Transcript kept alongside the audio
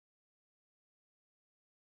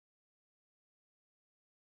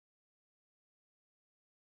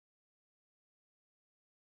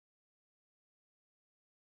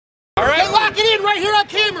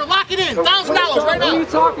in. $1,000 right now. What are you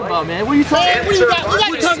talking about, man? What are you talking about?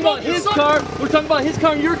 We're talking about his car. We're talking about his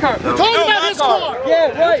car and your car. We're talking about his car.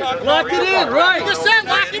 Yeah, right. Lock it in, right. You just said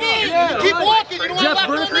lock it in. You keep walking. You don't want to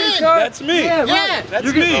lock it in. That's me. Yeah, right. That's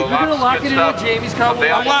me. You're going to lock it in with Jamie's car.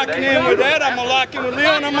 I'm locking in with that. I'm going to lock in with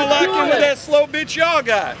Leo, and I'm going to lock in with that slow bitch y'all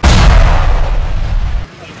got.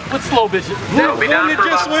 What slow bitches? The one that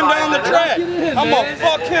just went down the track. I'm gonna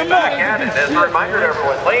fuck him up. As a reminder to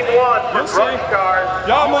everyone, lane 1 for drunk cars.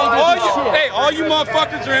 All you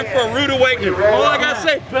motherfuckers are in for a rude awakening. All I gotta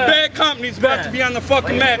say, bad company's about to be on the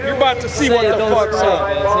fucking map. You're about to see what the fuck's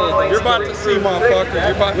up. You're about to see, motherfuckers.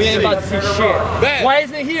 You're about to see. We ain't about to see shit. Why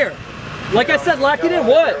isn't it here? Like I said, lock it in.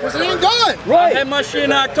 What? Because it ain't done. Right. I had my shit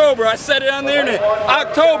in October. I said it on the internet.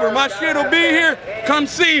 October, my shit will be here. Come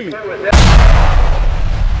see me.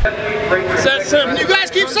 And you guys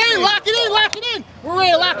keep saying lock it in, lock it in. We're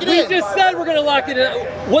ready to lock it in. We just said we're gonna lock it in.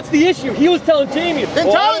 What's the issue? He was telling Jamie. Then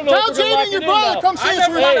tell Jamie and your brother come see us. I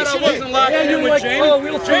never said I wasn't locking in with Jamie. Oh,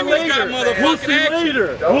 we'll see Jamie's got motherfucking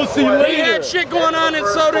action. We'll see later. He had shit going on and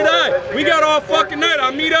so did I. We got all fucking night.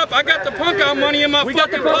 I'll meet up. I got the punk out money in my fucking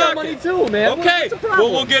pocket. We got the punk out money too, man. Okay. Well,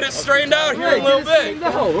 we'll get it straightened out here in a little bit.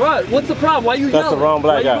 No, right. What's the problem? Why you yelling? That's the wrong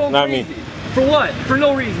black guy, not me. For what? For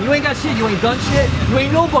no reason. You ain't got shit. You ain't done shit. You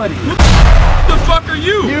ain't nobody. Who the fuck are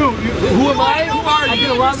you? Who am I? Who are you? I did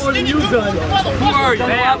a lot more than you've done. Who are you? I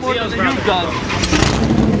did a lot more than you've done.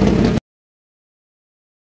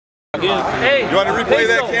 Hey, you want to replay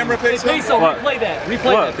that camera, Peso? Peso, replay that.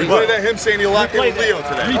 Replay that him saying he'll lock in with Leo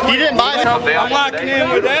today. He didn't buy it. I'm locking in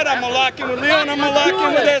with that. I'm gonna lock in with Leo, and I'm gonna lock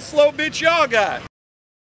in with that slow bitch y'all got.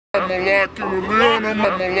 I'm gonna lock in with Leo, and I'm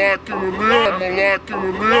gonna lock in with Leo, I'm gonna lock in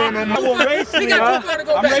with Leo, and I'm racing you.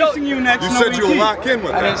 I'm racing you next. You said you were locked in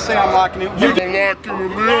with that. I didn't say I'm locking in. You can lock in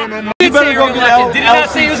with Leo, and I'm. Did he not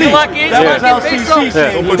say he was gonna lock in? That was LCC.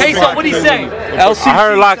 Peso, what did he say? LCC. I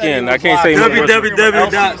heard lock in. I can't say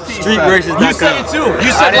www.streetraces.com. You said it too.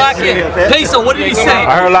 You said lock in. Peso, what did he say?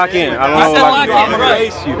 I heard lock in. I don't know lock in.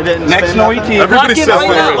 Right. Next no ET. Lock in right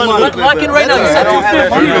now. Lock in right now. You said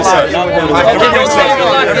 250.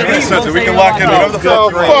 We can lock in whatever the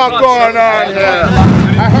fuck going on here?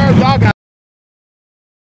 I heard y'all got.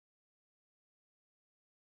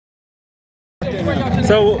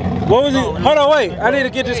 So, what was it? Hold on, wait. I need to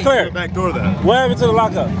get this clear. Back door that. What happened to the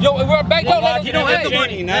lockup? Yo, we're back door. You don't have the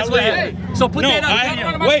money. That's what So put that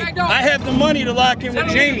up. Wait, I have the money to lock in with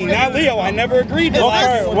Jamie, not Leo. I never agreed to lock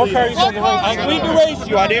in with What car you said to race? I agreed to race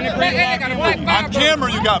you. I didn't agree to lock in with you. On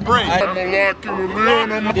camera, you got brain. I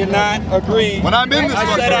did not agree. When I'm in this,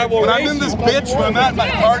 when I'm in this bitch, when I'm at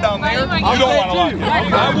my car down there, you don't want to lock in.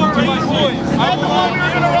 I will be boys.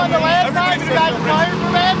 You're gonna run the last time you guys' tires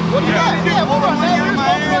were bad? Yeah, we'll run that. You're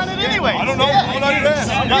supposed to run it anyway. I don't know. What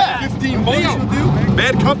I got 15 bucks with you.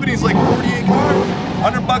 Bad company's like 48 cars,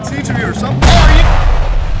 $100 each of you or something.